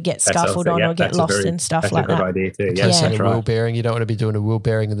to sort of get scuffled on or get lost and stuff like that. That's a good idea too. Yeah, that's right. Wheel bearing. You don't want to be doing a wheel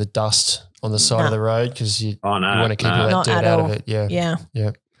bearing in the dust on the side of the road because you want to keep all that dirt out of it. Yeah.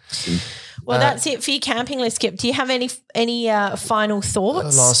 Well, that's it for your camping list, Kip. Do you have any final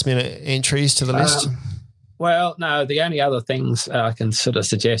thoughts? Last minute entries to the list? Well, no, the only other things I can sort of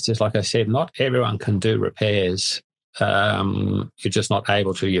suggest is, like I said, not everyone can do repairs. You're just not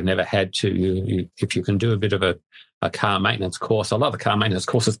able to. You've never had to. If you can do a bit of a car maintenance course, a lot of the car maintenance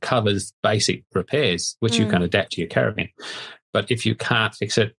courses covers basic repairs, which you can adapt to your caravan. But if you can't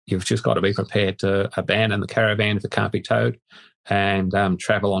fix it, you've just got to be prepared to abandon the caravan if it can't be towed and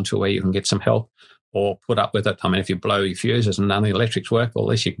travel on to where you can get some help or put up with it. I mean, if you blow your fuses and none of the electrics work, well,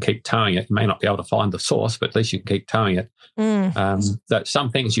 at least you can keep towing it. You may not be able to find the source, but at least you can keep towing it. That some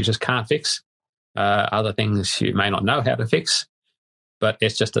things you just can't fix. Other things you may not know how to fix, but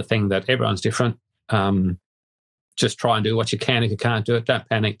it's just a thing that everyone's different. Just try and do what you can. If you can't do it, don't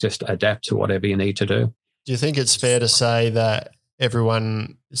panic. Just adapt to whatever you need to do. Do you think it's fair to say that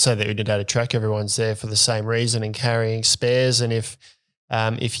everyone, say that we did at a track, everyone's there for the same reason and carrying spares? And if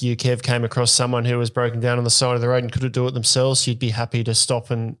you, Kev, came across someone who was broken down on the side of the road and couldn't do it themselves, you'd be happy to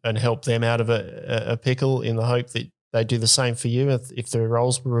stop and help them out of a pickle in the hope that they do the same for you if the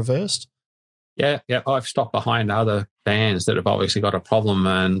roles were reversed? Yeah. I've stopped behind other vans that have obviously got a problem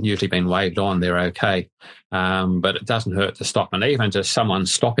and usually been waved on. They're okay. But it doesn't hurt to stop. And even just someone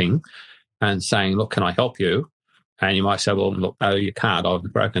stopping and saying, look, can I help you? And you might say, well, look, no, you can't. I've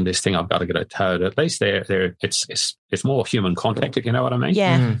broken this thing. I've got to get it towed. At least it's more human contact, if you know what I mean.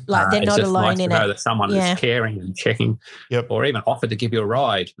 Yeah, like they're not alone in it. It's just nice to know that someone is caring and checking or even offered to give you a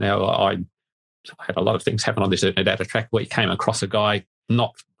ride. Now, I had a lot of things happen on this at a track where we came across a guy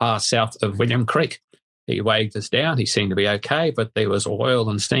not far south of William Creek. He waved us down. He seemed to be okay, but there was oil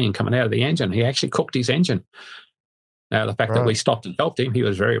and steam coming out of the engine. He actually cooked his engine. Now, the fact that we stopped and helped him, he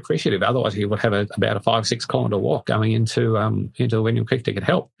was very appreciative. Otherwise, he would have about a 5-6 kilometre walk going into William Creek to get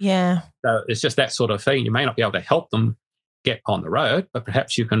help. Yeah. So it's just that sort of thing. You may not be able to help them get on the road, but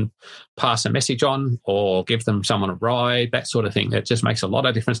perhaps you can pass a message on or give them someone a ride, that sort of thing. It just makes a lot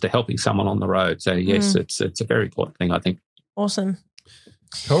of difference to helping someone on the road. So, yes, it's a very important thing, I think. Awesome.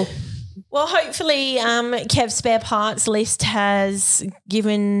 Cool. Well, hopefully Kev's spare parts list has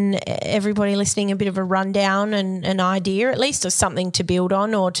given everybody listening a bit of a rundown and an idea at least, or something to build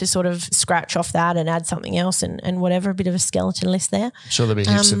on or to sort of scratch off that and add something else and whatever, a bit of a skeleton list there. I'm sure there'll be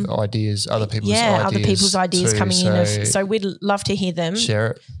heaps of ideas, other people's ideas coming in. So we'd love to hear them.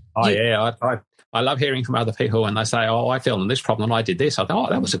 Share it. Oh, yeah. I love hearing from other people when they say, oh, I fell in this problem and I did this. I thought,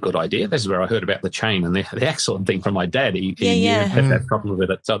 oh, that was a good idea. This is where I heard about the chain and the excellent thing from my dad. He had that problem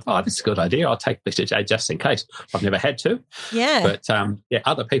with it. So, oh, this is a good idea. I'll take this just in case. I've never had to. Yeah. But,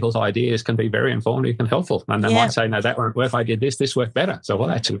 other people's ideas can be very informative and helpful. And they might say, no, that won't work. I did this worked better. So, well,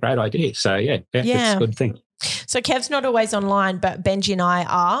 that's a great idea. So, it's a good thing. So Kev's not always online, but Benji and I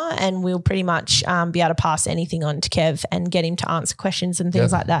are, and we'll pretty much be able to pass anything on to Kev and get him to answer questions and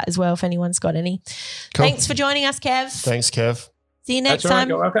things like that as well if anyone's got any. Cool. Thanks for joining us, Kev. Thanks, Kev. See you next time. time.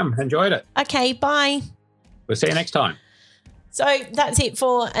 You're welcome. Enjoyed it. Okay, bye. We'll see you next time. So that's it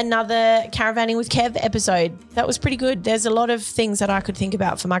for another Caravanning with Kev episode. That was pretty good. There's a lot of things that I could think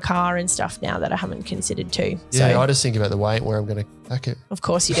about for my car and stuff now that I haven't considered too. Yeah, I just think about the weight, where I'm going to pack it. Of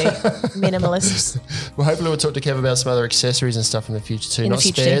course you do. Minimalists. Well, hopefully we'll talk to Kev about some other accessories and stuff in the future too. Not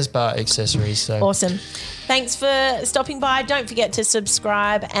spares, but accessories. So. Awesome. Thanks for stopping by. Don't forget to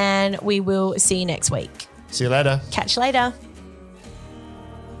subscribe and we will see you next week. See you later. Catch you later.